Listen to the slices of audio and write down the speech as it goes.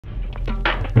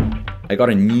I got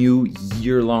a new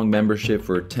year-long membership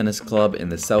for a tennis club in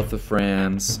the south of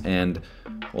France, and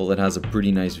well, it has a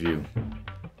pretty nice view.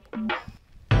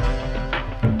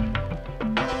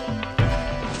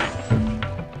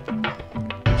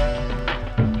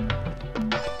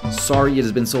 Sorry it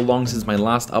has been so long since my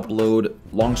last upload.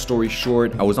 Long story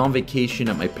short, I was on vacation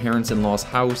at my parents-in-law's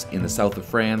house in the south of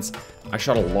France. I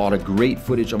shot a lot of great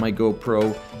footage on my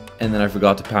GoPro, and then I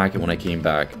forgot to pack it when I came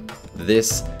back.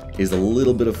 This is a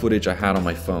little bit of footage I had on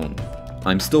my phone.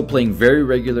 I'm still playing very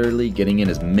regularly, getting in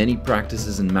as many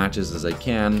practices and matches as I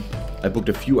can. I booked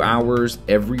a few hours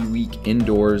every week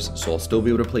indoors, so I'll still be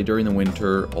able to play during the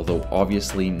winter, although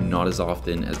obviously not as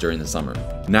often as during the summer.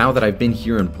 Now that I've been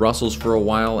here in Brussels for a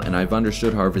while and I've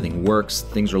understood how everything works,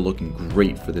 things are looking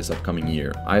great for this upcoming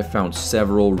year. I've found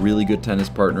several really good tennis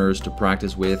partners to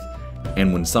practice with,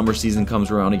 and when summer season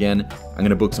comes around again, I'm going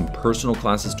to book some personal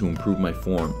classes to improve my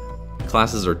form.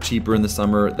 Classes are cheaper in the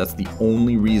summer. That's the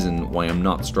only reason why I'm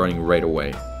not starting right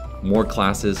away. More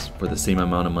classes for the same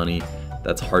amount of money,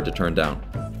 that's hard to turn down.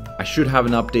 I should have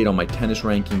an update on my tennis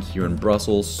ranking here in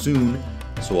Brussels soon,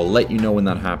 so I'll let you know when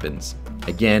that happens.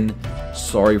 Again,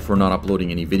 sorry for not uploading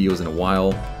any videos in a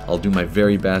while. I'll do my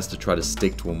very best to try to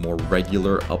stick to a more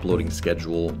regular uploading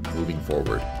schedule moving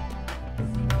forward.